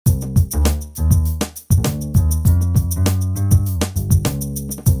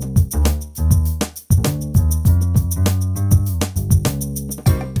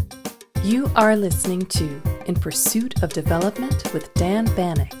are listening to In Pursuit of Development with Dan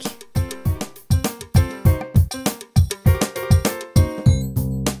Banik.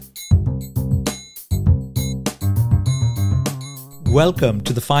 Welcome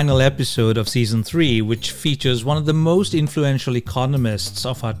to the final episode of Season 3, which features one of the most influential economists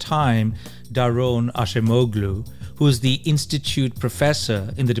of our time, Daron Acemoglu, who is the Institute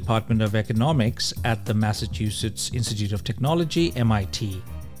Professor in the Department of Economics at the Massachusetts Institute of Technology, MIT.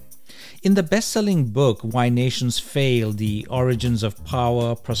 In the best-selling book, Why Nations Fail, The Origins of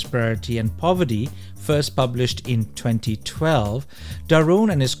Power, Prosperity and Poverty, first published in 2012,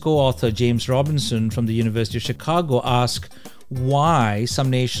 Daron and his co-author James Robinson from the University of Chicago ask why some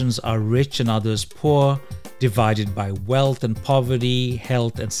nations are rich and others poor, divided by wealth and poverty,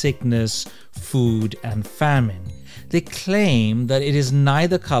 health and sickness, food and famine. They claim that it is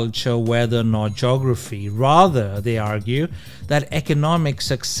neither culture, weather, nor geography. Rather, they argue that economic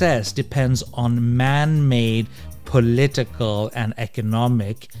success depends on man-made political and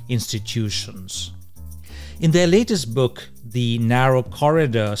economic institutions. In their latest book, The Narrow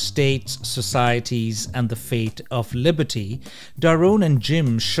Corridor, States, Societies, and the Fate of Liberty, Daron and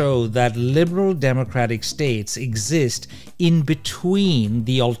Jim show that liberal democratic states exist in between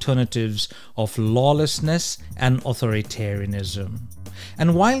the alternatives of lawlessness and authoritarianism.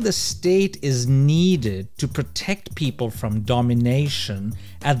 And while the state is needed to protect people from domination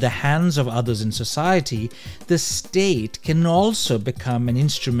at the hands of others in society, the state can also become an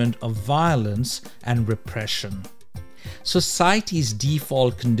instrument of violence and repression. Society's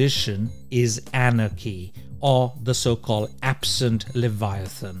default condition is anarchy, or the so-called absent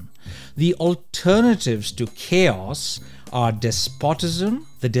Leviathan. The alternatives to chaos are despotism,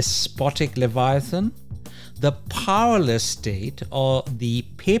 the Despotic Leviathan, the powerless state, or the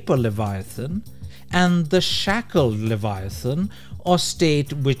paper Leviathan, and the Shackled Leviathan, or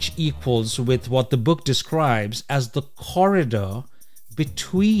state which equals with what the book describes as the corridor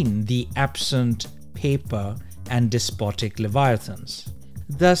between the absent paper and despotic Leviathans.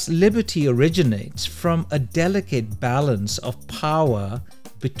 Thus, liberty originates from a delicate balance of power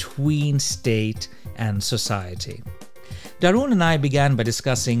between state and society. Daron and I began by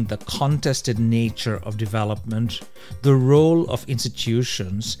discussing the contested nature of development, the role of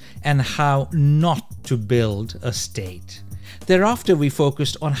institutions, and how not to build a state. Thereafter, we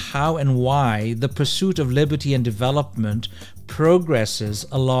focused on how and why the pursuit of liberty and development progresses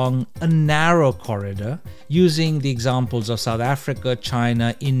along a narrow corridor, using the examples of South Africa,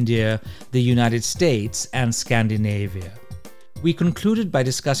 China, India, the United States, and Scandinavia. We concluded by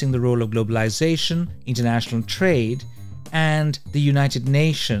discussing the role of globalization, international trade, and the United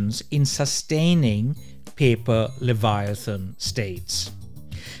Nations in sustaining paper Leviathan states.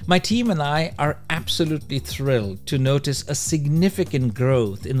 My team and I are absolutely thrilled to notice a significant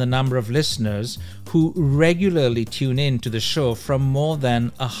growth in the number of listeners who regularly tune in to the show from more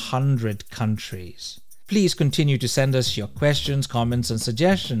than 100 countries. Please continue to send us your questions, comments, and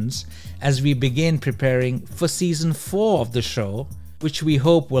suggestions as we begin preparing for Season 4 of the show, which we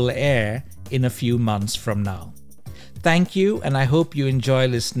hope will air in a few months from now. Thank you, and I hope you enjoy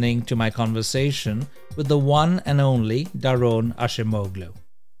listening to my conversation with the one and only Daron Acemoglu.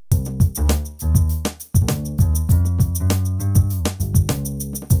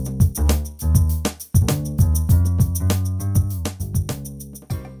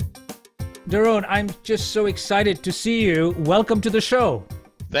 Daron, I'm just so excited to see you. Welcome to the show.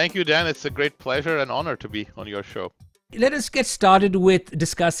 Thank you, Dan. It's a great pleasure and honor to be on your show. Let us get started with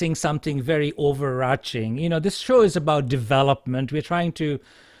discussing something very overarching. This show is about development. We're trying to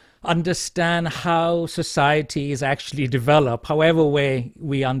understand how societies actually develop, however way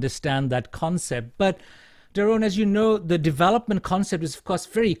we understand that concept. But Daron, as you know, the development concept is, of course,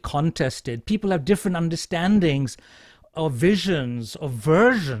 very contested. People have different understandings or visions or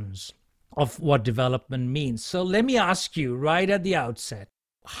versions of what development means. So let me ask you right at the outset,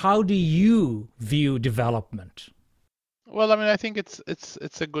 how do you view development? Well, I think it's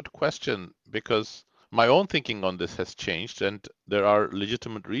a good question, because my own thinking on this has changed, and there are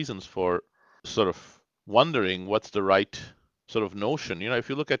legitimate reasons for sort of wondering what's the right sort of notion. If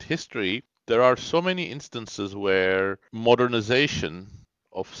you look at history, there are so many instances where modernization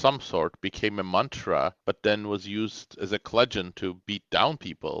of some sort became a mantra, but then was used as a bludgeon to beat down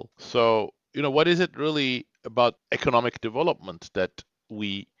people. So, what is it really about economic development that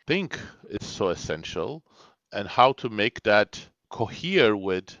we think is so essential, and how to make that cohere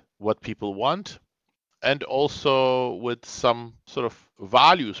with what people want, and also with some sort of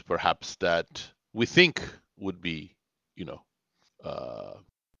values perhaps that we think would be,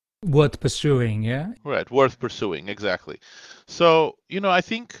 Worth pursuing, yeah? Right, worth pursuing, exactly. So, I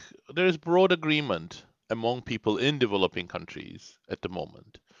think there is broad agreement among people in developing countries at the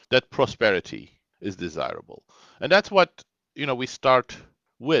moment that prosperity is desirable. And that's what, we start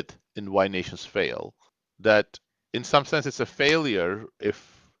with in Why Nations Fail, that in some sense it's a failure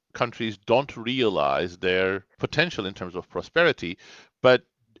if countries don't realize their potential in terms of prosperity. But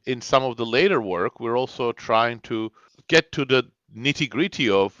in some of the later work, we're also trying to get to the nitty gritty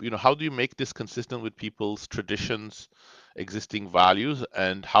of, how do you make this consistent with people's traditions, existing values,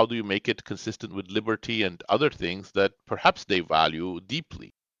 and how do you make it consistent with liberty and other things that perhaps they value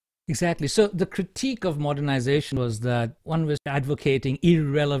deeply? Exactly. So the critique of modernization was that one was advocating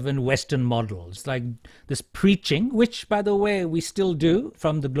irrelevant Western models, like this preaching, which, by the way, we still do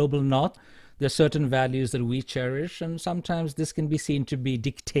from the global north. There are certain values that we cherish, and sometimes this can be seen to be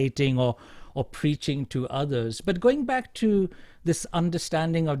dictating or preaching to others. But going back to this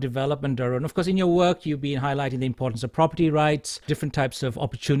understanding of development, Daron, of course, in your work, you've been highlighting the importance of property rights, different types of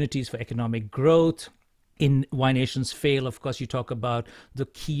opportunities for economic growth. In Why Nations Fail, of course, you talk about the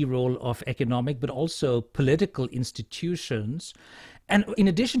key role of economic, but also political institutions. And in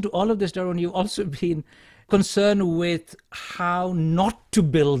addition to all of this, Daron, you've also been concerned with how not to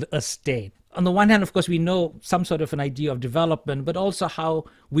build a state. On the one hand, of course, we know some sort of an idea of development, but also how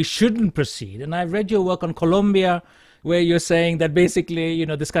we shouldn't proceed. And I've read your work on Colombia, where you're saying that basically,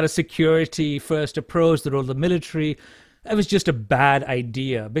 this kind of security first approach, the role of the military, that was just a bad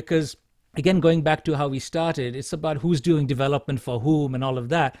idea because again, going back to how we started, it's about who's doing development for whom and all of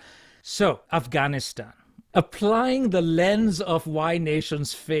that. So, Afghanistan. Applying the lens of Why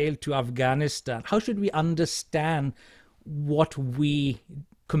Nations Fail to Afghanistan, how should we understand what we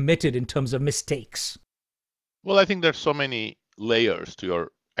committed in terms of mistakes? Well, I think there's so many layers to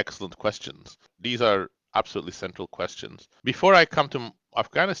your excellent questions. These are absolutely central questions. Before I come to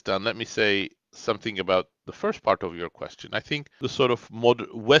Afghanistan, let me say something about the first part of your question. I think the sort of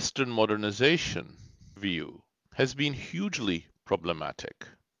Western modernization view has been hugely problematic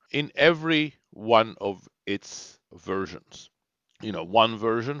in every one of its versions. One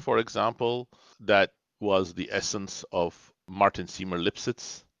version, for example, that was the essence of Martin Seymour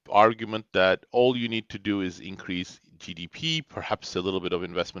Lipset's argument that all you need to do is increase GDP, perhaps a little bit of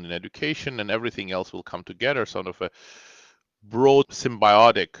investment in education, and everything else will come together, sort of a broad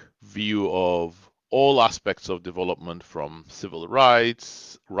symbiotic view of all aspects of development, from civil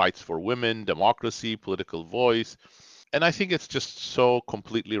rights, rights for women, democracy, political voice. And I think it's just so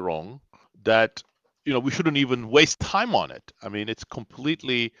completely wrong that we shouldn't even waste time on it. I mean, it's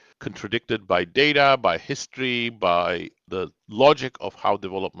completely contradicted by data, by history, by the logic of how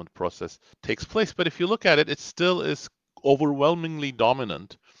development process takes place. But if you look at it, it still is overwhelmingly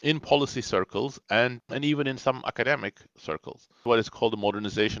dominant in policy circles and even in some academic circles. What is called the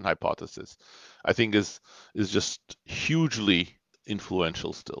modernization hypothesis, I think is just hugely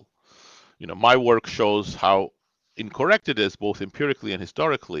influential still. My work shows how incorrect it is, both empirically and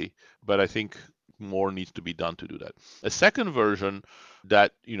historically, but I think more needs to be done to do that. A second version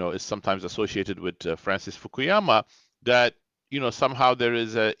that is sometimes associated with Francis Fukuyama, that somehow there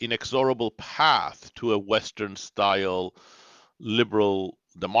is an inexorable path to a Western style liberal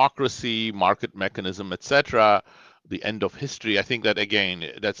democracy, market mechanism, etc., the end of history. I think that again,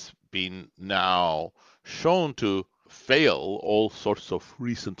 that's been now shown to fail all sorts of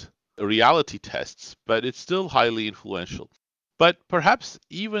recent reality tests, but it's still highly influential. But perhaps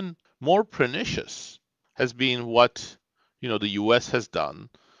even more pernicious has been what the US has done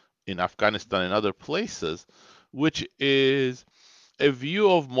in Afghanistan and other places, which is a view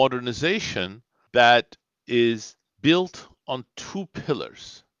of modernization that is built on two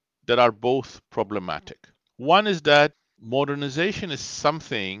pillars that are both problematic. One is that modernization is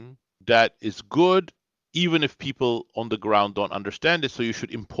something that is good even if people on the ground don't understand it, so you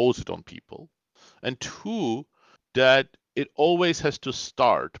should impose it on people. And two, that it always has to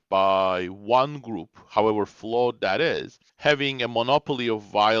start by one group, however flawed that is, having a monopoly of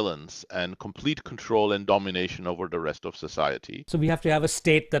violence and complete control and domination over the rest of society. So we have to have a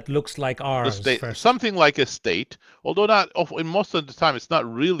state that looks like ours The state, first. something like a state, although not in most of the time it's not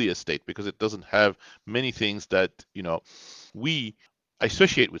really a state because it doesn't have many things that we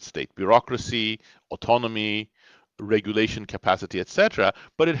associate with state: bureaucracy, autonomy, regulation capacity, etc.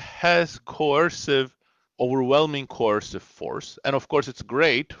 But it has overwhelming coercive force. And of course, it's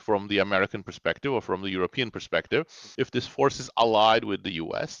great from the American perspective or from the European perspective if this force is allied with the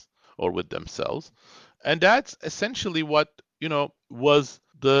US or with themselves. And that's essentially what, was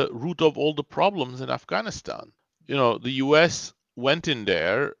the root of all the problems in Afghanistan. The US went in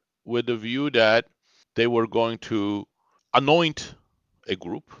there with the view that they were going to anoint a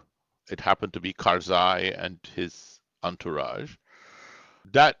group, It happened to be Karzai and his entourage.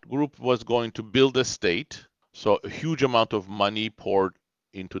 That group was going to build a state, so a huge amount of money poured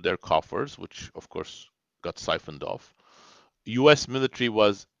into their coffers, which of course got siphoned off. US military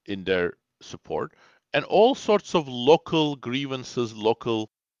was in their support, and all sorts of local grievances, local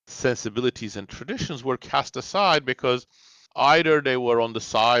sensibilities and traditions were cast aside because either they were on the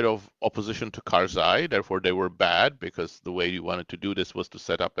side of opposition to Karzai, therefore they were bad because the way you wanted to do this was to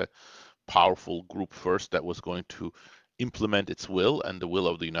set up a powerful group first that was going to implement its will and the will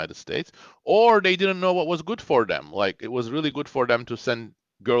of the United States, or they didn't know what was good for them. Like it was really good for them to send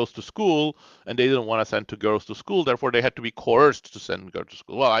girls to school, and they didn't want to send girls to school. Therefore, they had to be coerced to send girls to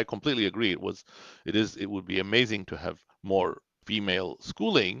school. Well, I completely agree. It would be amazing to have more female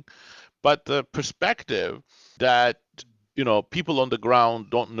schooling, but the perspective that people on the ground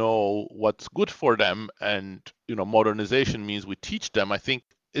don't know what's good for them, and modernization means we teach them, I think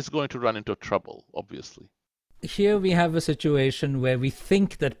is going to run into trouble, obviously. Here we have a situation where we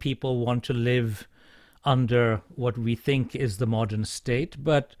think that people want to live under what we think is the modern state.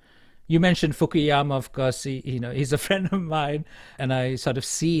 But you mentioned Fukuyama, of course, he's a friend of mine, and I sort of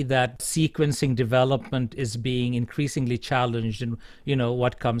see that sequencing development is being increasingly challenged and,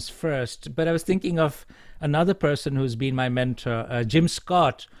 what comes first. But I was thinking of another person who's been my mentor, Jim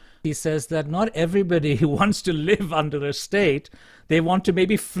Scott. He says that not everybody who wants to live under a state, they want to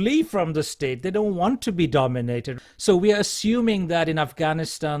maybe flee from the state. They don't want to be dominated. So we are assuming that in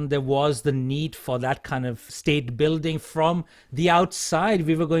Afghanistan, there was the need for that kind of state building from the outside.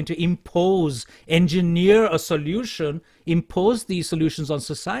 We were going to engineer a solution, impose these solutions on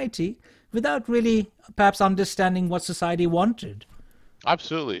society without really perhaps understanding what society wanted.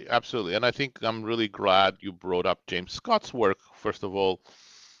 Absolutely, absolutely. And I think I'm really glad you brought up James Scott's work. First of all,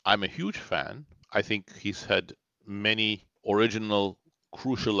 I'm a huge fan. I think he's had many original,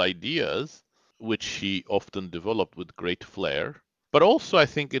 crucial ideas, which he often developed with great flair. But also, I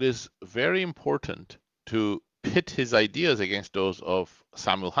think it is very important to pit his ideas against those of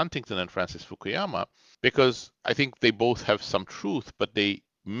Samuel Huntington and Francis Fukuyama, because I think they both have some truth, but they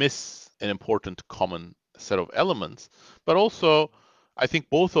miss an important common set of elements. But also, I think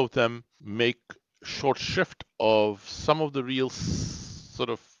both of them make short shrift of some of the real sort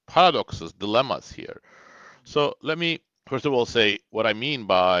of paradoxes, dilemmas here. So let me first of all say what I mean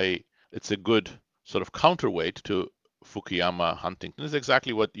by it's a good sort of counterweight to Fukuyama Huntington is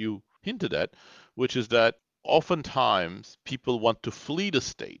exactly what you hinted at, which is that oftentimes people want to flee the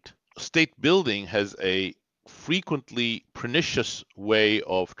state. State building has a frequently pernicious way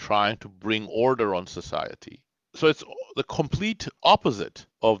of trying to bring order on society. So it's the complete opposite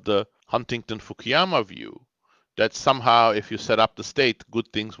of the Huntington Fukuyama view, that somehow if you set up the state,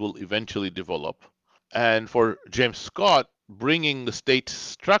 good things will eventually develop. And for James Scott, bringing the state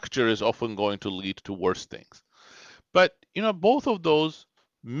structure is often going to lead to worse things. But, both of those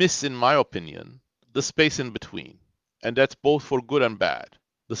miss, in my opinion, the space in between. And that's both for good and bad.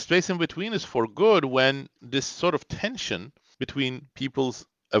 The space in between is for good when this sort of tension between people's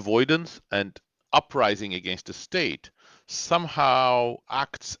avoidance and uprising against the state somehow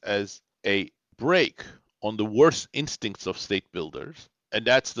acts as a brake on the worst instincts of state builders. And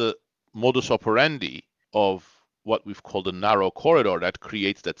that's the modus operandi of what we've called a narrow corridor that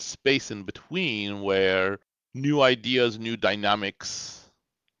creates that space in between where new ideas, new dynamics,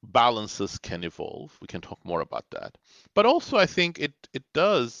 balances can evolve. We can talk more about that. But also, I think it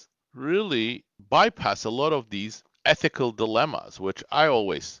does really bypass a lot of these ethical dilemmas, which I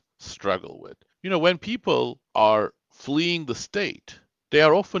always struggle with. When people are fleeing the state, they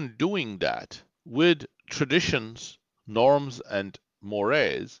are often doing that with traditions, norms, and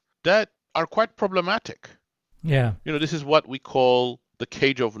mores that are quite problematic. Yeah. This is what we call the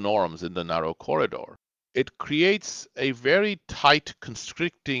cage of norms in the narrow corridor. It creates a very tight,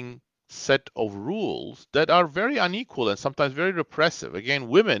 constricting set of rules that are very unequal and sometimes very repressive. Again,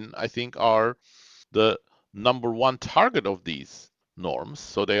 women, I think, are the number one target of these norms.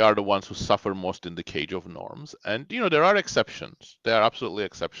 So they are the ones who suffer most in the cage of norms. And, there are exceptions. There are absolutely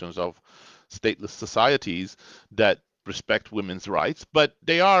exceptions of stateless societies that respect women's rights, but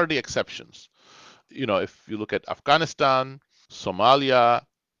they are the exceptions. If you look at Afghanistan, Somalia,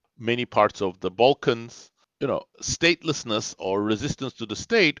 many parts of the Balkans, statelessness or resistance to the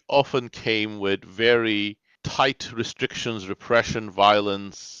state often came with very tight restrictions, repression,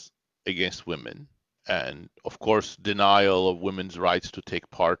 violence against women, and of course, denial of women's rights to take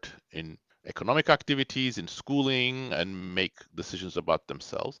part in economic activities, in schooling, and make decisions about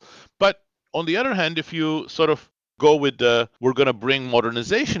themselves. But on the other hand, if you sort of go with the we're going to bring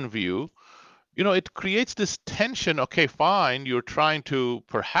modernization view, it creates this tension. Okay, fine, you're trying to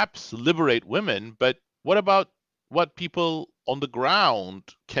perhaps liberate women, but what about what people on the ground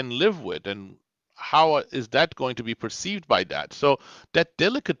can live with, and how is that going to be perceived by that? So that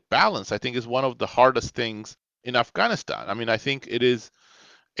delicate balance, I think, is one of the hardest things in Afghanistan. I mean, I think it is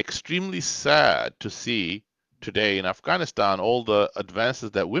extremely sad to see today in Afghanistan all the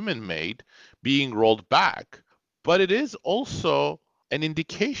advances that women made being rolled back. But it is also an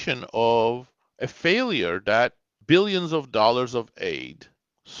indication of a failure that billions of dollars of aid,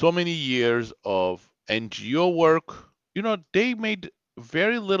 so many years of NGO work, they made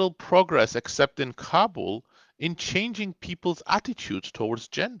very little progress except in Kabul in changing people's attitudes towards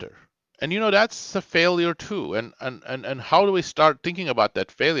gender. And that's a failure too. And how do we start thinking about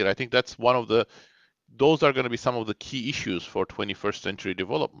that failure? I think that's those are going to be some of the key issues for 21st century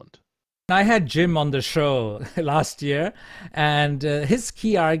development. I had Jim on the show last year, and his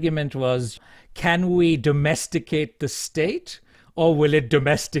key argument was, can we domesticate the state, or will it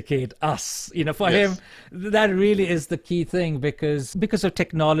domesticate us? For Yes. him, that really is the key thing, because of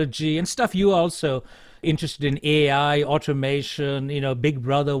technology and stuff. You also interested in AI, automation, Big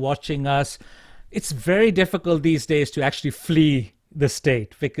Brother watching us. It's very difficult these days to actually flee the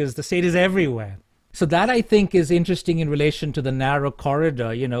state because the state is everywhere. So that, I think, is interesting in relation to the narrow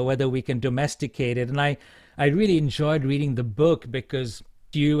corridor, whether we can domesticate it. And I really enjoyed reading the book because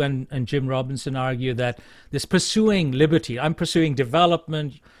you and Jim Robinson argue that this pursuing liberty, I'm pursuing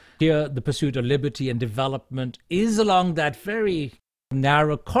development. Here, the pursuit of liberty and development is along that very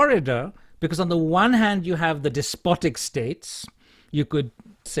narrow corridor, because on the one hand, you have the despotic states. You could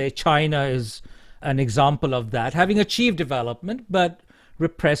say China is an example of that, having achieved development, but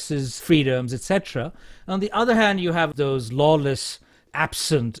represses freedoms, etc. On the other hand, you have those lawless,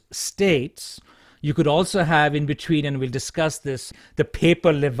 absent states. You could also have in between, and we'll discuss this, the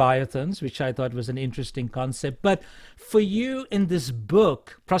paper leviathans, which I thought was an interesting concept. But for you in this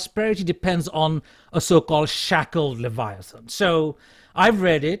book, prosperity depends on a so-called shackled leviathan. So I've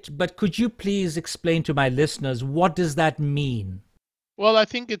read it, but could you please explain to my listeners, what does that mean? Well, I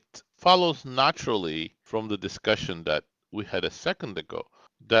think it follows naturally from the discussion that we had a second ago,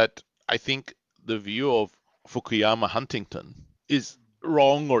 that I think the view of Fukuyama Huntington is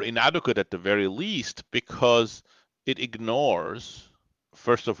wrong or inadequate at the very least, because it ignores,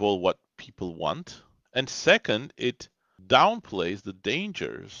 first of all, what people want, and second, it downplays the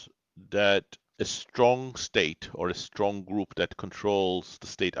dangers that a strong state or a strong group that controls the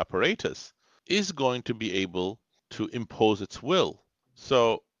state apparatus is going to be able to impose its will.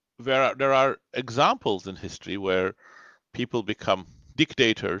 So there are examples in history where people become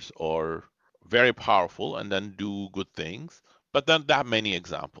dictators or very powerful and then do good things, but then that many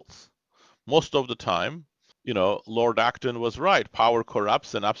examples. Most of the time, Lord Acton was right. Power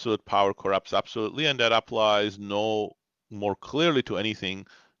corrupts, and absolute power corrupts absolutely, and that applies no more clearly to anything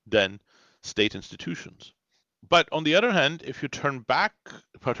than state institutions. But on the other hand, if you turn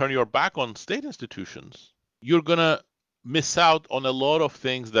your back on state institutions, you're gonna miss out on a lot of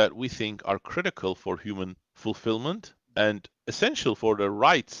things that we think are critical for human fulfillment and essential for the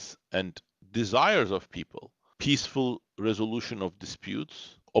rights and desires of people. Peaceful resolution of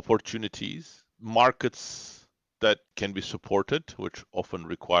disputes, opportunities, markets that can be supported, which often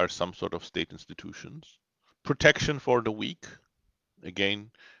require some sort of state institutions, protection for the weak.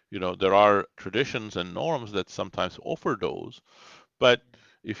 Again, there are traditions and norms that sometimes offer those. But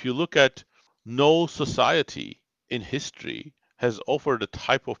if you look at, no society in history has offered a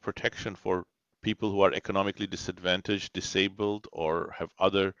type of protection for people who are economically disadvantaged, disabled, or have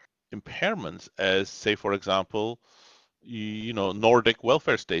other impairments as, say, for example, Nordic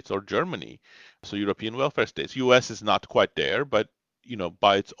welfare states or Germany, so European welfare states. US is not quite there, but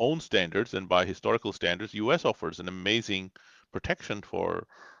by its own standards and by historical standards, US offers an amazing protection for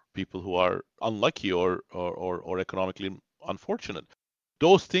people who are unlucky or economically unfortunate.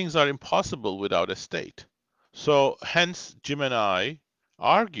 Those things are impossible without a state. So hence, Jim and I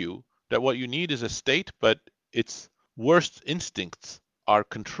argue that what you need is a state, but its worst instincts are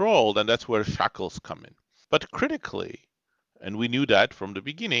controlled, and that's where shackles come in. But critically, and we knew that from the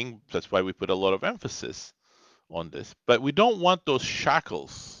beginning, that's why we put a lot of emphasis on this, but we don't want those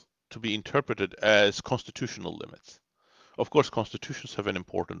shackles to be interpreted as constitutional limits. Of course, constitutions have an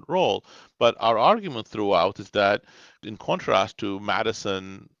important role, but our argument throughout is that, in contrast to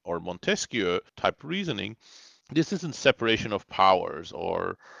Madison or Montesquieu type reasoning, this isn't separation of powers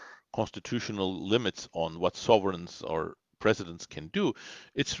or constitutional limits on what sovereigns or presidents can do.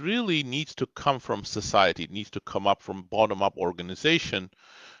 It really needs to come from society. It needs to come up from bottom-up organization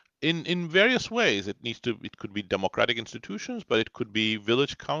in various ways. It could be democratic institutions, but it could be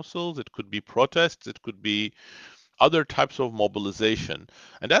village councils, it could be protests, it could be other types of mobilization.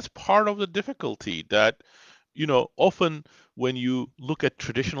 And that's part of the difficulty that, often when you look at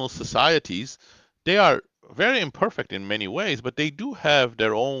traditional societies, they are very imperfect in many ways, but they do have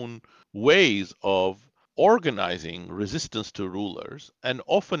their own ways of organizing resistance to rulers. And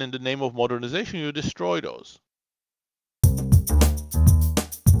often in the name of modernization, you destroy those.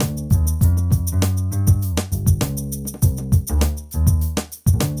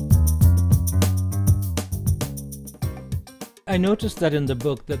 I noticed that in the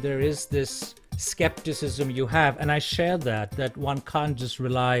book that there is this skepticism you have, and I share that one can't just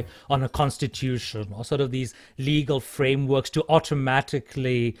rely on a constitution or sort of these legal frameworks to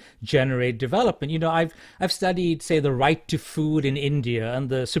automatically generate development. I've studied, say, the right to food in India, and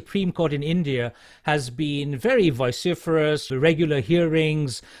the Supreme Court in India has been very vociferous, regular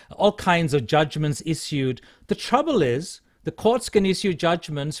hearings, all kinds of judgments issued. The trouble is, the courts can issue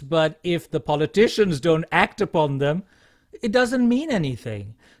judgments, but if the politicians don't act upon them, it doesn't mean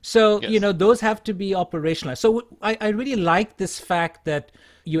anything. So, Yes. those have to be operationalized. So I really like this fact that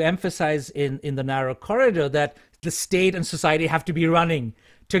you emphasize in the narrow corridor that the state and society have to be running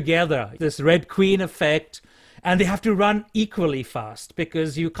together, this Red Queen effect, and they have to run equally fast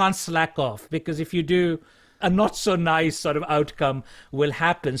because you can't slack off, because if you do, a not so nice sort of outcome will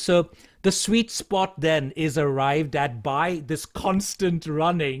happen. So the sweet spot then is arrived at by this constant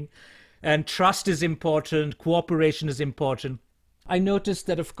running. And trust is important, cooperation is important. I noticed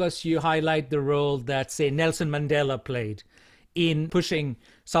that, of course, you highlight the role that, say, Nelson Mandela played in pushing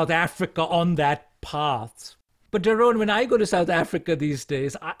South Africa on that path. But Daron, when I go to South Africa these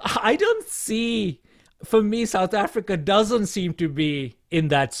days, I don't see, for me, South Africa doesn't seem to be in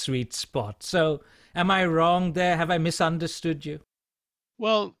that sweet spot. So am I wrong there? Have I misunderstood you?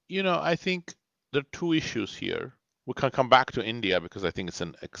 Well, I think there are two issues here. We can come back to India because I think it's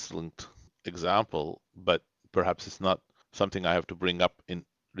an excellent example, but perhaps it's not something I have to bring up in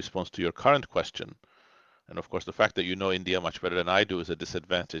response to your current question. And of course, the fact that you know India much better than I do is a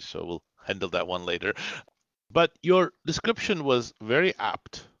disadvantage, so we'll handle that one later. But your description was very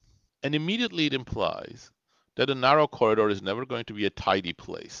apt, and immediately it implies that a narrow corridor is never going to be a tidy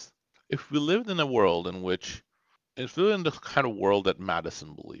place. If we lived in a world in which, if we live in the kind of world that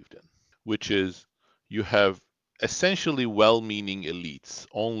Madison believed in, which is you have essentially well-meaning elites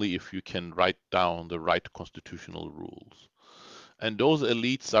only if you can write down the right constitutional rules. And those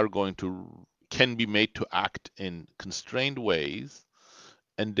elites can be made to act in constrained ways,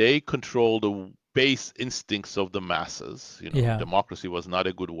 and they control the base instincts of the masses. Yeah. Democracy was not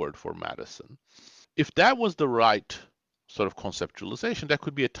a good word for Madison. If that was the right sort of conceptualization, that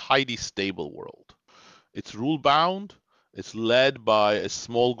could be a tidy, stable world. It's rule-bound. It's led by a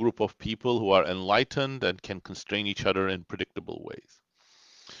small group of people who are enlightened and can constrain each other in predictable ways.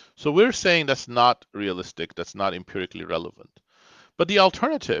 So we're saying that's not realistic, that's not empirically relevant. But the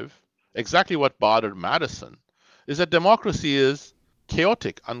alternative, exactly what bothered Madison, is that democracy is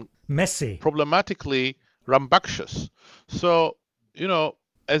chaotic and Messy. problematically rambunctious. So,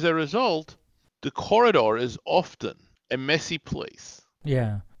 as a result, the corridor is often a messy place.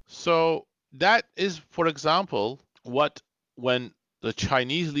 Yeah. So that is, for example, when the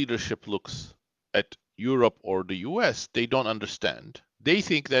Chinese leadership looks at Europe or the US, they don't understand. They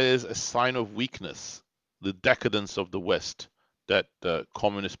think that is a sign of weakness, the decadence of the West that the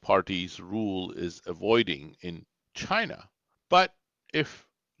Communist Party's rule is avoiding in China. But if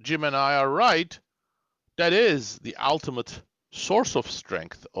Jim and I are right, that is the ultimate source of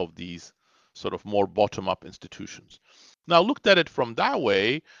strength of these sort of more bottom-up institutions. Now, looked at it from that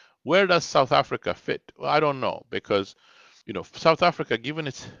way, where does South Africa fit? Well, I don't know, because South Africa, given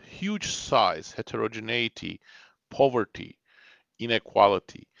its huge size, heterogeneity, poverty,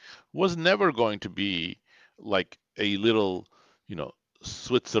 inequality, was never going to be like a little,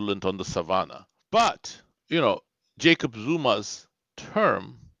 Switzerland on the savannah. But, Jacob Zuma's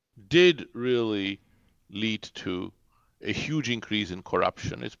term did really lead to a huge increase in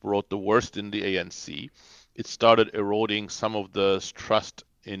corruption. It's brought the worst in the ANC. It started eroding some of the trust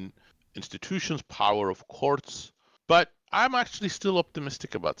in institutions, power of courts. But I'm actually still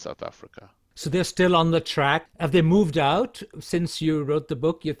optimistic about South Africa. So they're still on the track. Have they moved out since you wrote the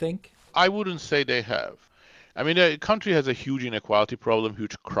book, you think? I wouldn't say they have. I mean, the country has a huge inequality problem,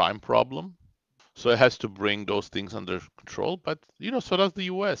 huge crime problem. So it has to bring those things under control. But, so does the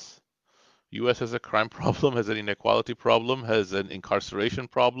US. US has a crime problem, has an inequality problem, has an incarceration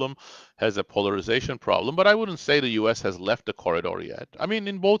problem, has a polarization problem. But I wouldn't say the US has left the corridor yet. I mean,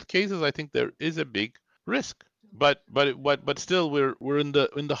 in both cases, I think there is a big risk. But still, we're in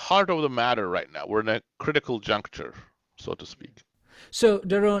the heart of the matter right now. We're in a critical juncture, so to speak. So,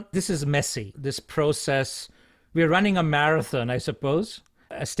 Daron, this is messy, this process. We're running a marathon, I suppose,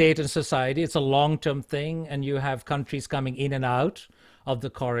 a state and society. It's a long-term thing, and you have countries coming in and out of the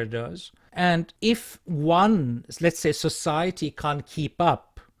corridors. And if one, let's say, society can't keep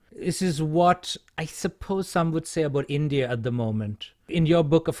up, this is what I suppose some would say about India at the moment. In your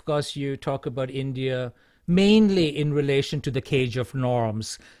book, of course, you talk about India mainly in relation to the cage of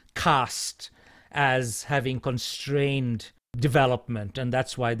norms, caste, as having constrained development, and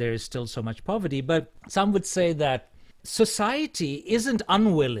that's why there is still so much poverty. But some would say that society isn't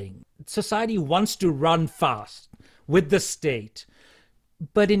unwilling. Society wants to run fast with the state.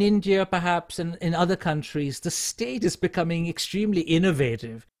 But in India, perhaps, and in other countries, the state is becoming extremely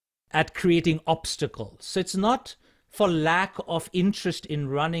innovative at creating obstacles. So it's not for lack of interest in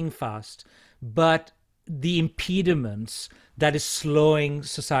running fast, but the impediments that is slowing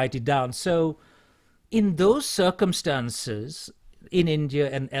society down. So in those circumstances, in India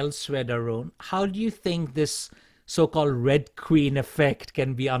and elsewhere, Daron, how do you think this so-called Red Queen effect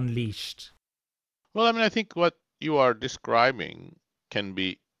can be unleashed? Well, I think what you are describing can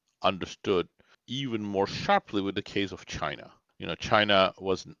be understood even more sharply with the case of China. China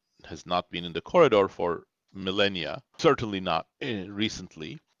has not been in the corridor for millennia, certainly not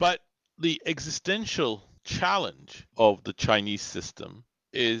recently. But the existential challenge of the Chinese system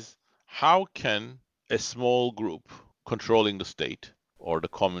is how can a small group controlling the state or the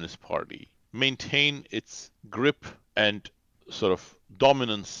Communist Party maintain its grip and sort of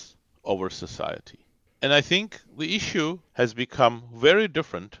dominance over society? And I think the issue has become very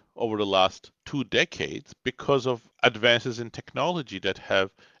different over the last 2 decades because of advances in technology that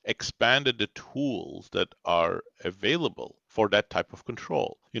have expanded the tools that are available for that type of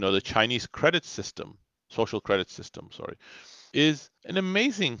control. The Chinese credit system, social credit system, is an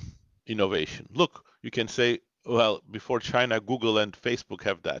amazing innovation. Look, you can say, well, before China, Google and Facebook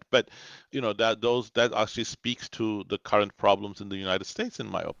have that, but that actually speaks to the current problems in the United States, in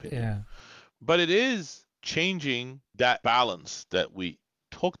my opinion. Yeah. But it is changing that balance that we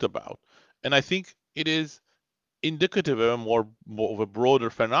talked about. And I think it is indicative of more of a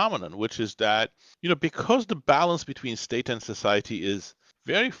broader phenomenon, which is that, because the balance between state and society is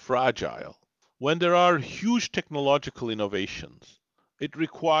very fragile, when there are huge technological innovations, it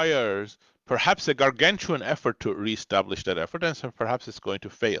requires perhaps a gargantuan effort to reestablish that effort, and so perhaps it's going to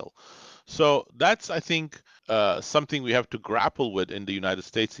fail. So that's, I think, something we have to grapple with in the United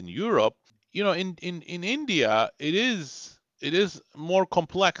States and Europe. In India, it is more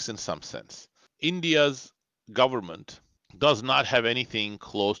complex in some sense. India's government does not have anything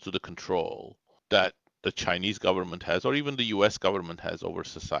close to the control that the Chinese government has, or even the US government has over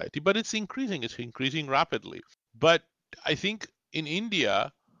society, but it's increasing rapidly. But I think in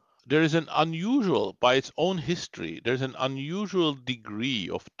India, there is an unusual, by its own history, there's an unusual degree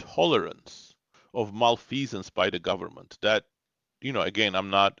of tolerance of malfeasance by the government that, again, I'm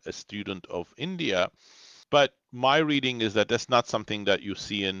not a student of India, but my reading is that that's not something that you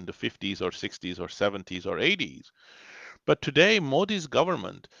see in the 50s or 60s or 70s or 80s. But today, Modi's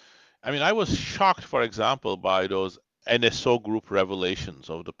government, I was shocked, for example, by those NSO group revelations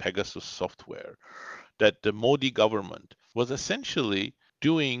of the Pegasus software, that the Modi government was essentially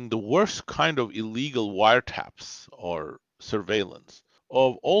doing the worst kind of illegal wiretaps or surveillance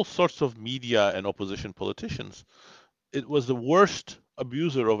of all sorts of media and opposition politicians. It was the worst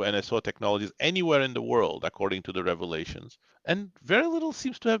abuser of NSO technologies anywhere in the world, according to the revelations. And very little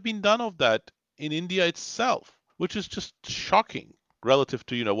seems to have been done of that in India itself, which is just shocking relative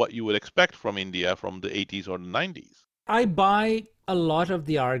to, what you would expect from India from the 80s or the 90s. I buy a lot of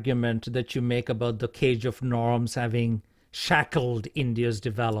the argument that you make about the cage of norms having shackled India's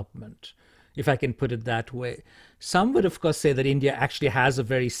development, if I can put it that way. Some would, of course, say that India actually has a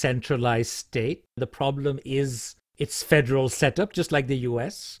very centralized state. The problem is its federal setup, just like the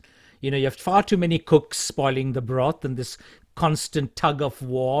US. You have far too many cooks spoiling the broth, and this constant tug of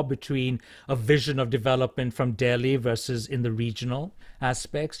war between a vision of development from Delhi versus in the regional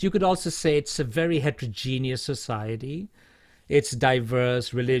aspects. You could also say it's a very heterogeneous society. It's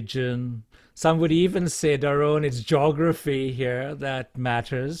diverse, religion. Some would even say, Daron, it's geography here that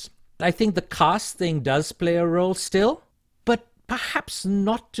matters. I think the caste thing does play a role still, but perhaps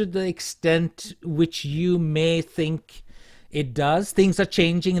not to the extent which you may think it does. Things are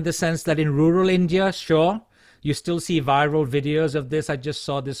changing in the sense that in rural India, sure, you still see viral videos of this. I just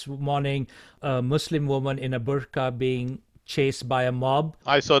saw this morning a Muslim woman in a burqa being chased by a mob.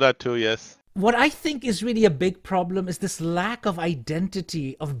 I saw that too, yes. What I think is really a big problem is this lack of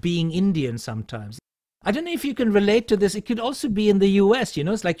identity of being Indian sometimes. I don't know if you can relate to this. It could also be in the US,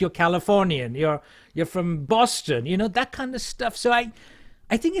 it's like you're Californian, you're from Boston, that kind of stuff. So I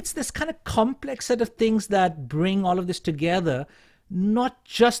think it's this kind of complex set of things that bring all of this together, not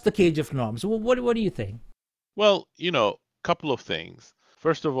just the cage of norms. What do you think? Well, couple of things.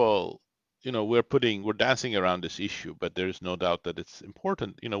 First of all, we're dancing around this issue, but there's no doubt that it's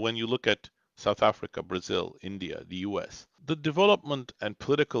important. When you look at South Africa, Brazil, India, the US, the development and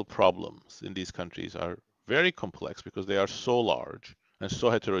political problems in these countries are very complex because they are so large and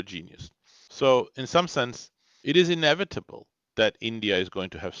so heterogeneous. So, in some sense, it is inevitable that India is going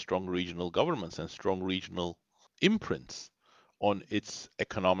to have strong regional governments and strong regional imprints on its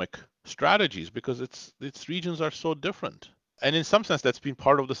economic strategies because its regions are so different. And in some sense, that's been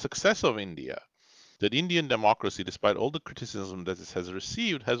part of the success of India. That Indian democracy, despite all the criticism that it has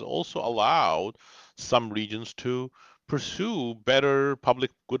received, has also allowed some regions to pursue better public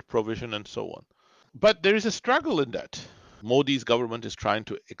good provision and so on. But there is a struggle in that. Modi's government is trying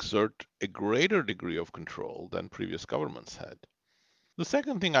to exert a greater degree of control than previous governments had. The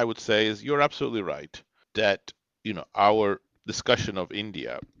second thing I would say is you're absolutely right that our discussion of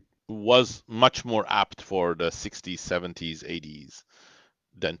India was much more apt for the 60s, 70s, 80s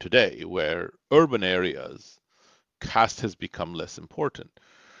than today, where urban areas, caste has become less important.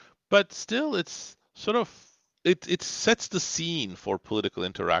 But still, it's sort of it sets the scene for political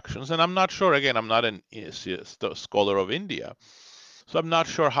interactions. And I'm not sure. Again, I'm not a scholar of India, so I'm not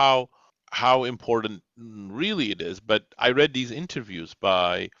sure how important really it is. But I read these interviews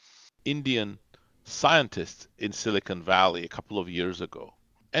by Indian scientists in Silicon Valley a couple of years ago,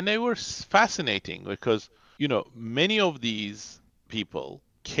 and they were fascinating because many of these people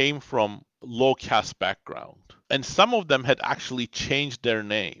came from low caste background, and some of them had actually changed their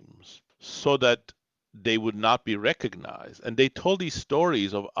names so that they would not be recognized. And they told these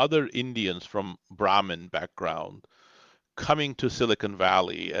stories of other Indians from Brahmin background coming to Silicon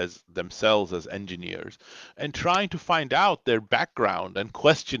Valley as themselves as engineers and trying to find out their background and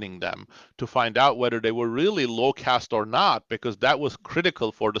questioning them to find out whether they were really low caste or not, because that was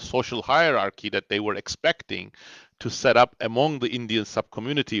critical for the social hierarchy that they were expecting to set up among the Indian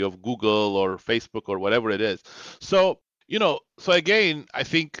subcommunity of Google or Facebook or whatever it is. So, so again, I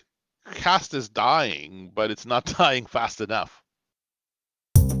think caste is dying, but it's not dying fast enough.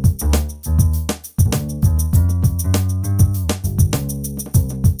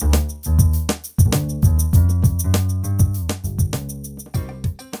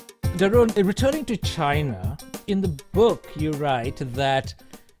 Daron, returning to China, in the book you write that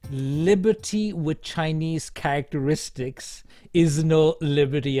liberty with Chinese characteristics is no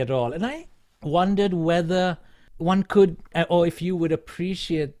liberty at all. And I wondered whether one could, or if you would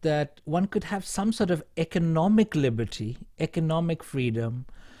appreciate that one could have some sort of economic liberty, economic freedom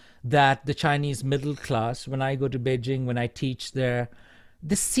that the Chinese middle class, when I go to Beijing, when I teach there,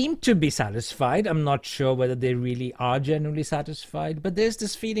 they seem to be satisfied. I'm not sure whether they really are genuinely satisfied, but there's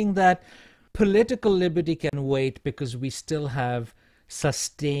this feeling that political liberty can wait because we still have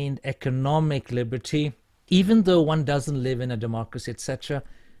sustained economic liberty, even though one doesn't live in a democracy, etc.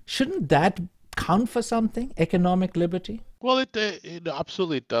 Shouldn't that count for something, economic liberty? Well, it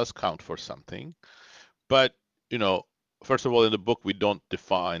absolutely does count for something. But, first of all, in the book, we don't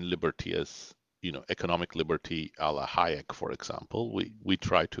define liberty as economic liberty a la Hayek, for example. We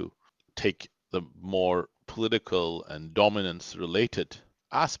try to take the more political and dominance related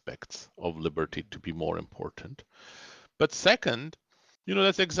aspects of liberty to be more important. But second,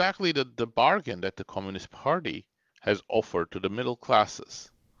 that's exactly the bargain that the Communist Party has offered to the middle classes.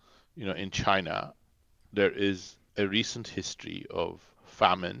 In China, there is a recent history of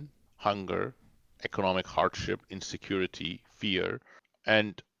famine, hunger, economic hardship, insecurity, fear,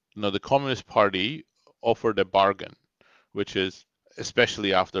 and the Communist Party offered a bargain, which is,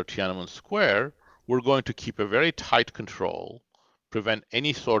 especially after Tiananmen Square, we're going to keep a very tight control, prevent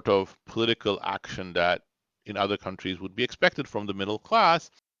any sort of political action that in other countries would be expected from the middle class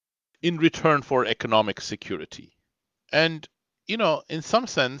in return for economic security. And, in some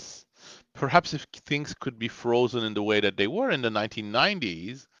sense, perhaps if things could be frozen in the way that they were in the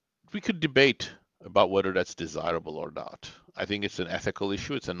 1990s, we could debate about whether that's desirable or not. I think it's an ethical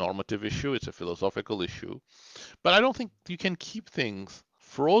issue, it's a normative issue, it's a philosophical issue. But I don't think you can keep things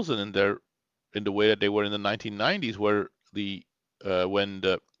frozen in the way that they were in the 1990s, where the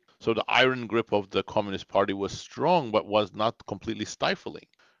iron grip of the Communist Party was strong but was not completely stifling.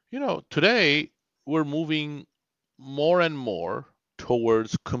 Today we're moving more and more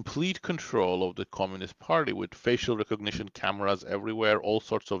towards complete control of the Communist Party with facial recognition cameras everywhere, all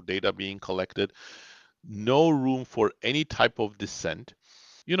sorts of data being collected, no room for any type of dissent.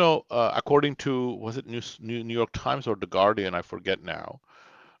 According to, was it New York Times or The Guardian? I forget now.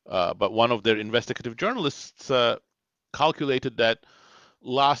 But one of their investigative journalists calculated that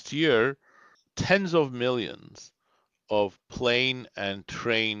last year, tens of millions of plane and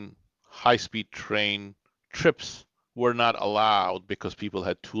train, high-speed train trips were not allowed because people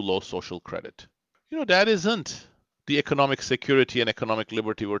had too low social credit. That isn't the economic security and economic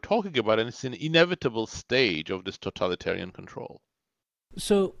liberty we're talking about, and it's an inevitable stage of this totalitarian control.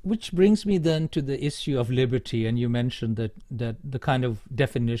 So, which brings me then to the issue of liberty, and you mentioned that the kind of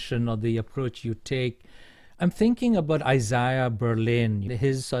definition or the approach you take. I'm thinking about Isaiah Berlin,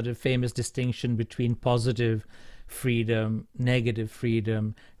 his sort of famous distinction between positive freedom, negative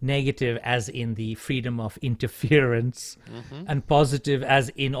as in the freedom of interference, and positive as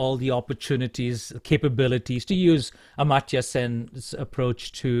in all the opportunities, capabilities, to use Amartya Sen's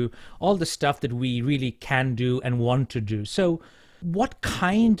approach to all the stuff that we really can do and want to do. So what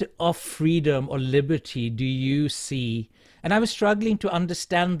kind of freedom or liberty do you see? And I was struggling to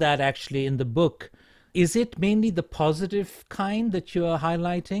understand that actually in the book. Is it mainly the positive kind that you are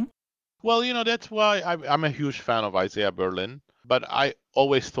highlighting? Well, that's why I'm a huge fan of Isaiah Berlin, but I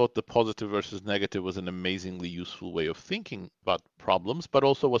always thought the positive versus negative was an amazingly useful way of thinking about problems, but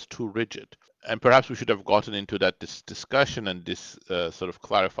also was too rigid. And perhaps we should have gotten into that discussion and sort of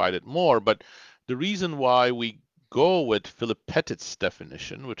clarified it more. But the reason why we go with Philip Pettit's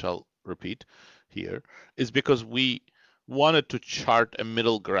definition, which I'll repeat here, is because we wanted to chart a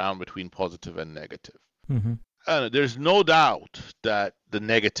middle ground between positive and negative. There's no doubt that the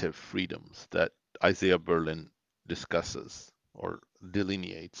negative freedoms that Isaiah Berlin discusses or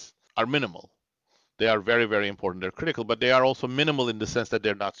delineates are minimal. They are very, very important. They're critical, but they are also minimal in the sense that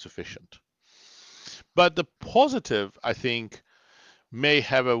they're not sufficient. But the positive, I think, may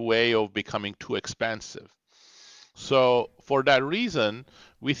have a way of becoming too expansive. So for that reason,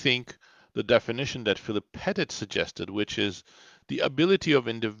 we think the definition that Philip Pettit suggested, which is the ability of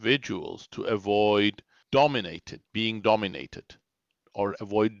individuals to avoid being dominated, or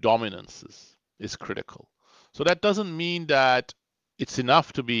avoid dominances, is critical. So that doesn't mean that it's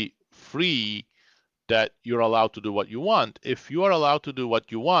enough to be free, that you're allowed to do what you want. If you are allowed to do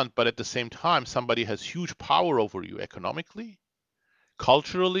what you want, but at the same time somebody has huge power over you economically,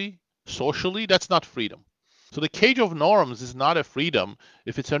 culturally, socially, that's not freedom. So the cage of norms is not a freedom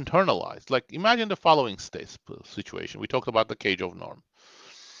if it's internalized. Like, imagine the following situation. We talked about the cage of norm.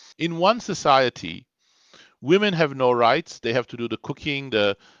 In one society, women have no rights. They have to do the cooking,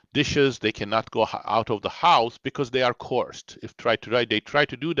 the dishes. They cannot go out of the house because they are coerced. If they try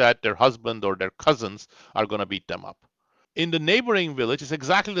to do that, their husband or their cousins are going to beat them up. In the neighboring village, it's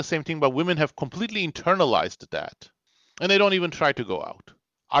exactly the same thing, but women have completely internalized that, and they don't even try to go out.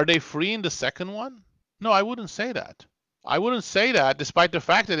 Are they free in the second one? No, I wouldn't say that. I wouldn't say that, despite the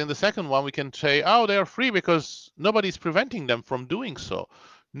fact that in the second one we can say, oh, they are free because nobody's preventing them from doing so.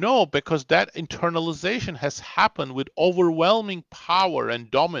 No, because that internalization has happened with overwhelming power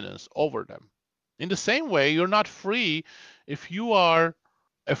and dominance over them. In the same way, you're not free if you are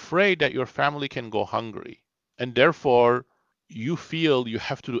afraid that your family can go hungry, and therefore you feel you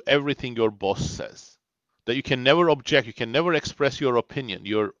have to do everything your boss says, that you can never object, you can never express your opinion.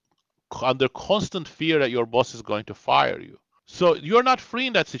 You're under constant fear that your boss is going to fire you. So you're not free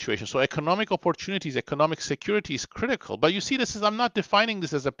in that situation. So economic opportunities, economic security is critical. But you see, I'm not defining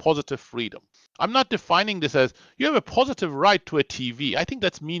this as a positive freedom. I'm not defining this as you have a positive right to a TV. I think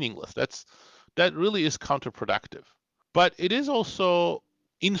that's meaningless. That really is counterproductive. But it is also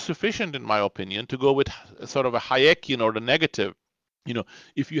insufficient, in my opinion, to go with sort of a Hayekian or the negative.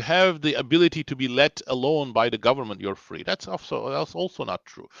 If you have the ability to be let alone by the government, you're free. That's also not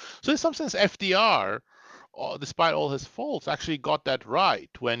true. So in some sense, FDR, despite all his faults, actually got that right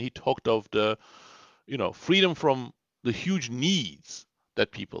when he talked of the, freedom from the huge needs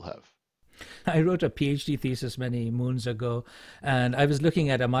that people have. I wrote a PhD thesis many moons ago, and I was looking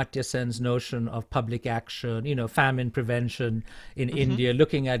at Amartya Sen's notion of public action, famine prevention in India,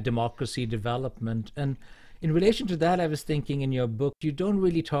 looking at democracy development. And in relation to that, I was thinking in your book, you don't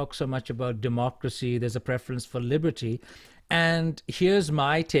really talk so much about democracy. There's a preference for liberty. And here's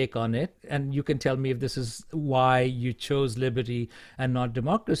my take on it. And you can tell me if this is why you chose liberty and not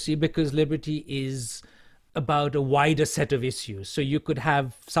democracy, because liberty is about a wider set of issues. So you could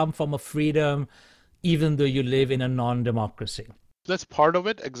have some form of freedom, even though you live in a non-democracy. That's part of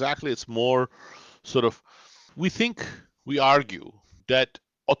it. Exactly. It's more sort of, we argue that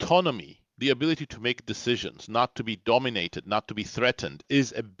autonomy, the ability to make decisions, not to be dominated, not to be threatened,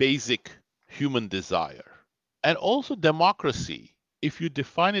 is a basic human desire. And also democracy, if you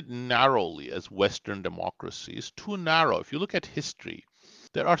define it narrowly as Western democracy, is too narrow. If you look at history,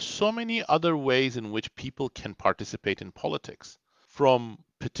 there are so many other ways in which people can participate in politics, from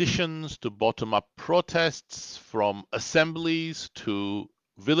petitions to bottom-up protests, from assemblies to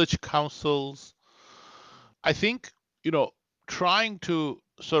village councils. I think, trying to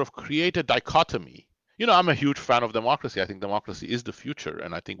sort of create a dichotomy. I'm a huge fan of democracy. I think democracy is the future,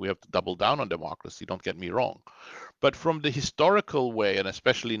 and I think we have to double down on democracy, don't get me wrong. But from the historical way, and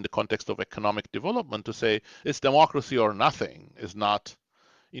especially in the context of economic development, to say it's democracy or nothing is not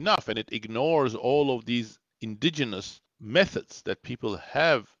enough, and it ignores all of these indigenous methods that people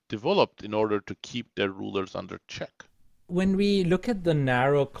have developed in order to keep their rulers under check. When we look at the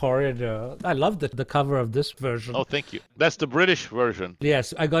narrow corridor, I love the cover of this version. Oh, thank you. That's the British version.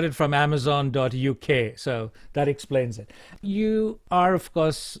 Yes, I got it from Amazon.uk, so that explains it. You are, of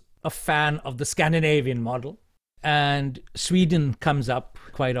course, a fan of the Scandinavian model, and Sweden comes up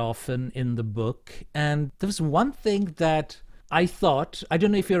quite often in the book. And there was one thing that I thought, I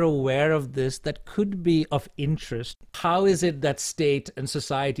don't know if you're aware of this, that could be of interest. How is it that state and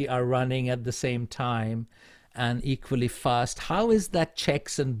society are running at the same time and equally fast? How is that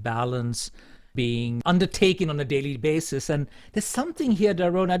checks and balance being undertaken on a daily basis? And there's something here,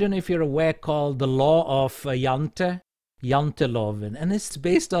 Daron, I don't know if you're aware, called the law of Janteloven. And it's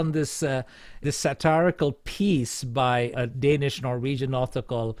based on this satirical piece by a Danish-Norwegian author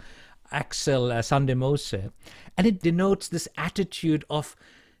called Axel Sandemose. And it denotes this attitude of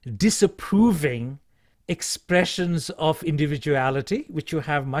disapproving expressions of individuality, which you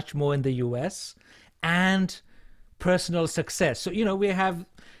have much more in the US, and personal success. So, we have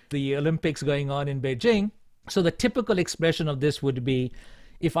the Olympics going on in Beijing. So the typical expression of this would be,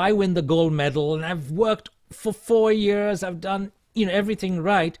 if I win the gold medal and I've worked for 4 years, I've done, everything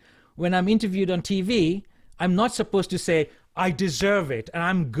right. When I'm interviewed on TV, I'm not supposed to say, I deserve it and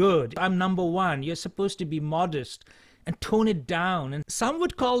I'm good, I'm number one. You're supposed to be modest and tone it down. And some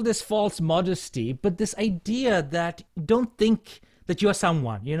would call this false modesty, but this idea that don't think that you're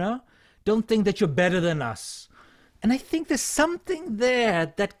someone, Don't think that you're better than us. And I think there's something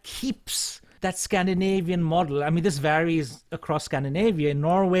there that keeps that Scandinavian model. I mean, this varies across Scandinavia. In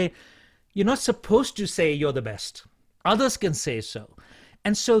Norway, you're not supposed to say you're the best. Others can say so.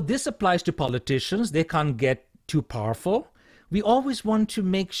 And so this applies to politicians. They can't get too powerful. We always want to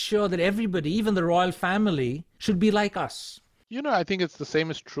make sure that everybody, even the royal family, should be like us. I think it's the same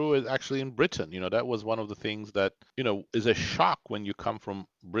is true as actually in Britain. That was one of the things that, is a shock when you come from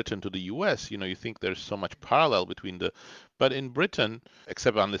Britain to the US. You think there's so much parallel between but in Britain,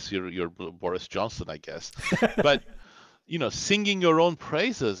 except unless you're Boris Johnson, I guess. But, singing your own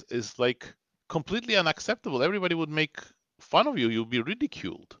praises is like completely unacceptable. Everybody would make fun of you. You'll be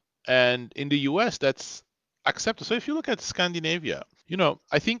ridiculed. And in the US, that's accepted. So if you look at Scandinavia,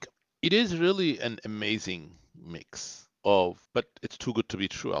 I think it is really an amazing mix but it's too good to be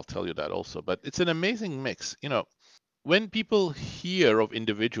true, I'll tell you that also. But it's an amazing mix. When people hear of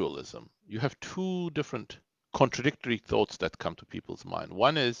individualism, you have two different contradictory thoughts that come to people's mind.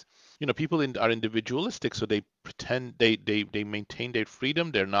 One is, people are individualistic, so they pretend they maintain their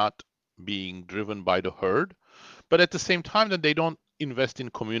freedom. They're not being driven by the herd, but at the same time that they don't invest in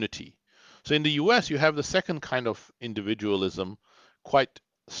community. So in the US, you have the second kind of individualism quite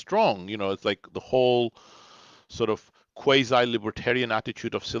strong. It's like the whole sort of quasi-libertarian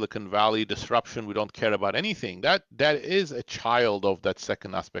attitude of Silicon Valley, disruption, we don't care about anything. That is a child of that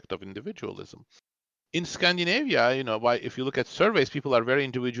second aspect of individualism. In Scandinavia, if you look at surveys, people are very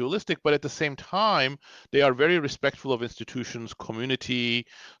individualistic, but at the same time, they are very respectful of institutions, community,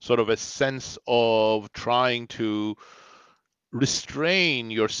 sort of a sense of trying to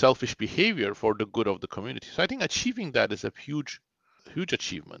restrain your selfish behavior for the good of the community. So I think achieving that is a huge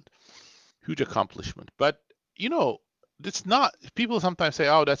achievement, huge accomplishment. But it's not, people sometimes say,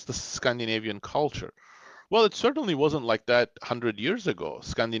 oh, that's the Scandinavian culture. Well, it certainly wasn't like that 100 years ago.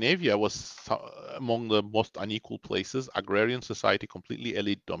 Scandinavia was among the most unequal places, agrarian society, completely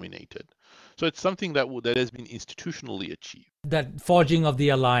elite dominated. So it's something that has been institutionally achieved. That forging of the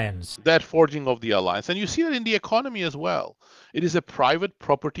alliance. And you see that in the economy as well. It is a private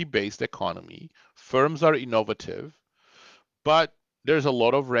property-based economy. Firms are innovative, but there's a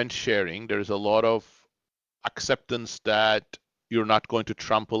lot of rent sharing. There's a lot of acceptance that you're not going to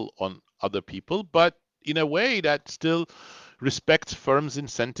trample on other people, but in a way that still respects firms'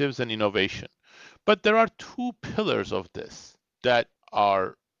 incentives and innovation. But there are two pillars of this that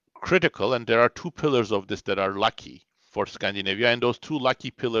are critical, and there are two pillars of this that are lucky for Scandinavia. And those two lucky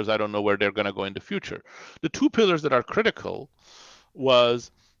pillars, I don't know where they're going to go in the future. The two pillars that are critical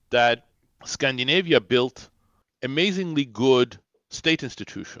was that Scandinavia built amazingly good state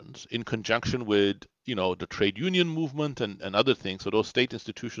institutions in conjunction with, the trade union movement and other things. So those state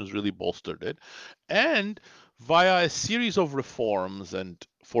institutions really bolstered it. And via a series of reforms and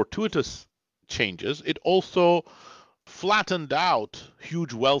fortuitous changes, it also flattened out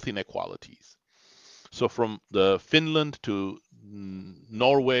huge wealth inequalities. So from the Finland to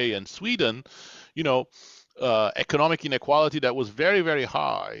Norway and Sweden, economic inequality that was very, very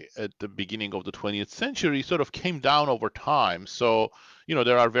high at the beginning of the 20th century sort of came down over time. So,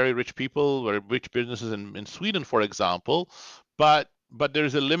 there are very rich people, very rich businesses in Sweden, for example, but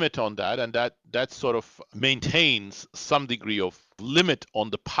there's a limit on that, and that sort of maintains some degree of limit on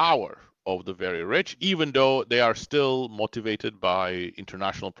the power of the very rich, even though they are still motivated by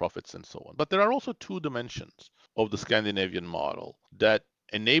international profits and so on. But there are also two dimensions of the Scandinavian model that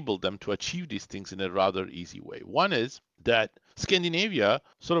enable them to achieve these things in a rather easy way. One is that Scandinavia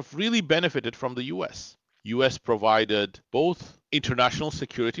sort of really benefited from the US. US provided both international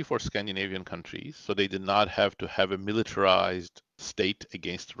security for Scandinavian countries, so they did not have to have a militarized state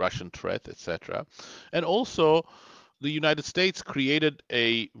against Russian threat, etc. And also the United States created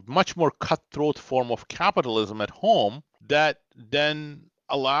a much more cutthroat form of capitalism at home that then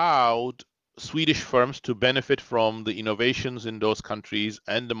allowed Swedish firms to benefit from the innovations in those countries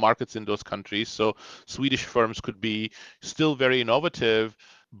and the markets in those countries. So Swedish firms could be still very innovative,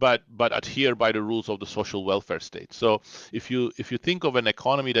 but adhere by the rules of the social welfare state. So if you think of an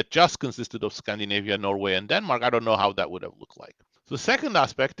economy that just consisted of Scandinavia, Norway, and Denmark, I don't know how that would have looked like. So the second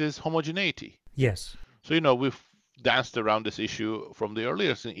aspect is homogeneity. Yes. So we've danced around this issue from the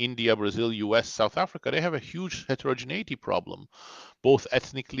earliest. In India, Brazil, US, South Africa, they have a huge heterogeneity problem, both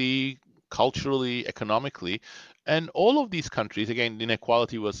ethnically, culturally, economically. And all of these countries, again,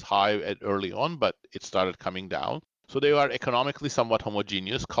 inequality was high early on, but it started coming down. So they are economically somewhat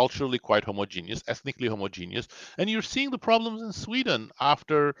homogeneous, culturally quite homogeneous, ethnically homogeneous. And you're seeing the problems in Sweden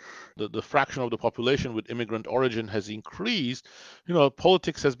after the fraction of the population with immigrant origin has increased.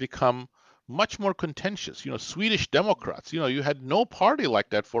 Politics has become much more contentious. Swedish Democrats, you had no party like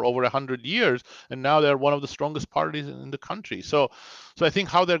that for over 100 years, and now they're one of the strongest parties in the country. So I think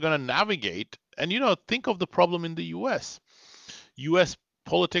how they're going to navigate, and think of the problem in the US. US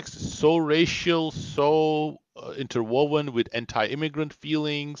politics is so racial, so interwoven with anti-immigrant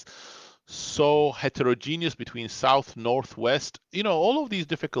feelings, so heterogeneous between South, North, West. All of these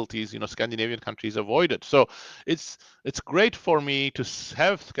difficulties, Scandinavian countries avoided. So it's great for me to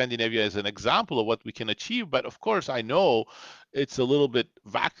have Scandinavia as an example of what we can achieve. But of course, I know it's a little bit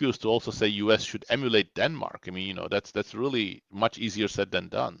vacuous to also say US should emulate Denmark. I mean, that's really much easier said than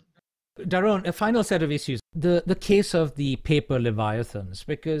done. Daron, a final set of issues. The case of the paper Leviathans,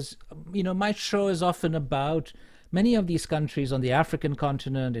 because, my show is often about many of these countries on the African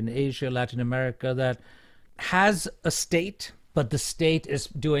continent, in Asia, Latin America, that has a state, but the state is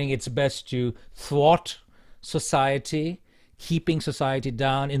doing its best to thwart society, keeping society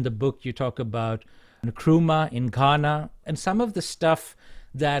down. In the book, you talk about Nkrumah in Ghana, and some of the stuff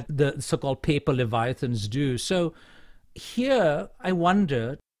that the so-called paper Leviathans do. So here, I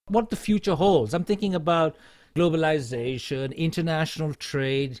wonder what the future holds. I'm thinking about globalization, international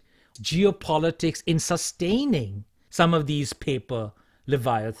trade, geopolitics in sustaining some of these paper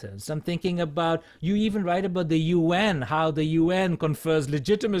Leviathans. I'm thinking about, you even write about the UN, how the UN confers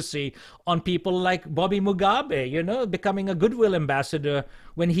legitimacy on people like Bobby Mugabe, becoming a goodwill ambassador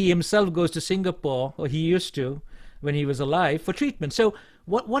when he himself goes to Singapore, or he used to when he was alive, for treatment. So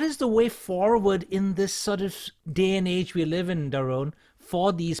what is the way forward in this sort of day and age we live in, Daron,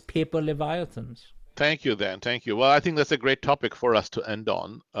 for these paper Leviathans? Thank you, Dan. Thank you. Well, I think that's a great topic for us to end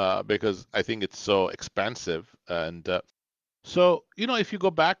on because I think it's so expansive. And so, if you go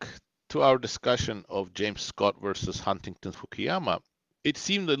back to our discussion of James Scott versus Huntington Fukuyama, it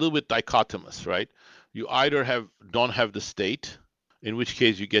seemed a little bit dichotomous, right? You either don't have the state, in which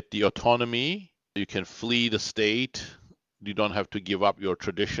case you get the autonomy, you can flee the state, you don't have to give up your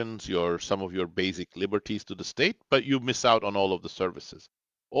traditions, some of your basic liberties to the state, but you miss out on all of the services.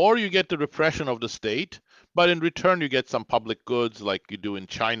 Or you get the repression of the state, but in return you get some public goods like you do in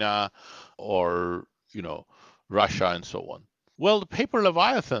China or, Russia and so on. Well, the paper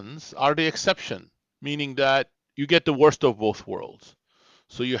Leviathans are the exception, meaning that you get the worst of both worlds.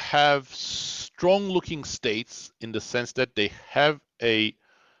 So you have strong-looking states in the sense that they have a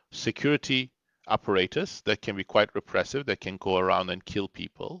security apparatus that can be quite repressive, that can go around and kill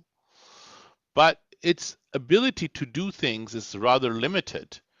people. But its ability to do things is rather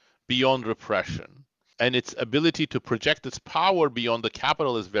limited beyond repression. and its ability to project its power beyond the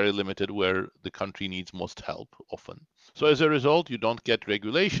capital is very limited, where the country needs most help often. So as a result, you don't get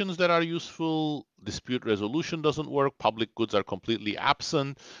regulations that are useful, dispute resolution doesn't work, public goods are completely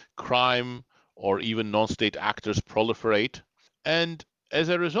absent, crime or even non-state actors proliferate. And as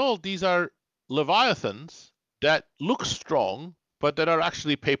a result, these are leviathans that look strong, but that are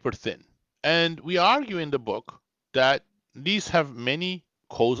actually paper thin. And we argue in the book that these have many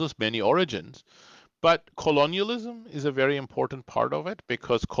causes, many origins, but colonialism is a very important part of it,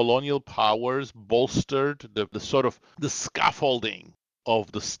 because colonial powers bolstered the sort of the scaffolding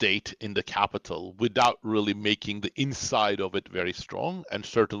of the state in the capital without really making the inside of it very strong, and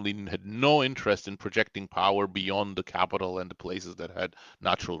certainly had no interest in projecting power beyond the capital and the places that had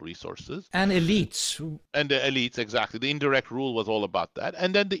natural resources. And elites. And the elites, exactly. The indirect rule was all about that.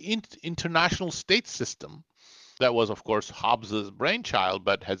 And then the international state system, that was, of course, Hobbes's brainchild,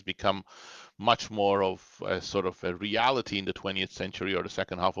 but has become much more of a sort of a reality in the 20th century, or the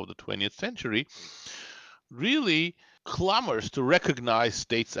second half of the 20th century, really clamors to recognize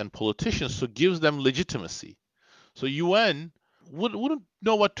states and politicians, so gives them legitimacy. So UN wouldn't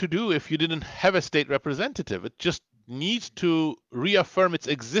know what to do if you didn't have a state representative. It just needs to reaffirm its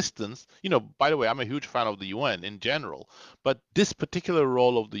existence. By the way, I'm a huge fan of the UN in general, but this particular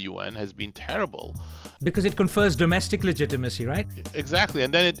role of the UN has been terrible. Because it confers domestic legitimacy, right? Exactly.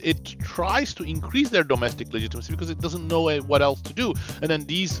 And then it tries to increase their domestic legitimacy because it doesn't know what else to do. And then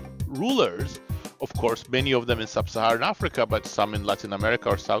these rulers, of course, many of them in sub-Saharan Africa, but some in Latin America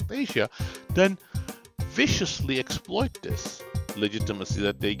or South Asia, then viciously exploit this legitimacy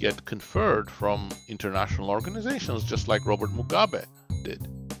that they get conferred from international organizations, just like Robert Mugabe did.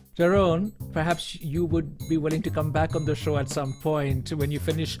 Daron, perhaps you would be willing to come back on the show at some point when you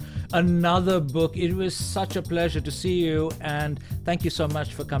finish another book. It was such a pleasure to see you, and thank you so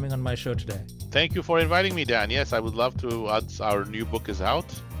much for coming on my show today. Thank you for inviting me, Dan. Yes, I would love to. Our new book is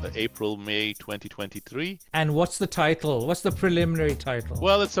out, April-May 2023. And what's the title? What's the preliminary title?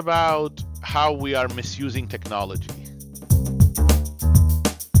 Well, it's about how we are misusing technology.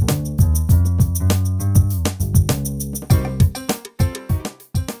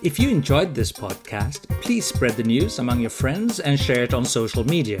 If you enjoyed this podcast, please spread the news among your friends and share it on social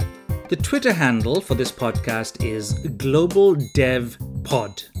media. The Twitter handle for this podcast is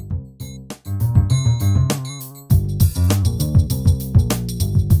GlobalDevPod.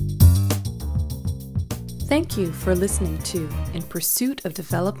 Thank you for listening to In Pursuit of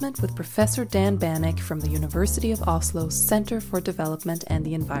Development with Professor Dan Banik from the University of Oslo's Center for Development and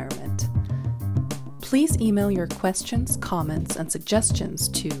the Environment. Please email your questions, comments, and suggestions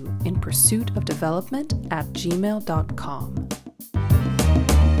to inpursuitofdevelopment@gmail.com.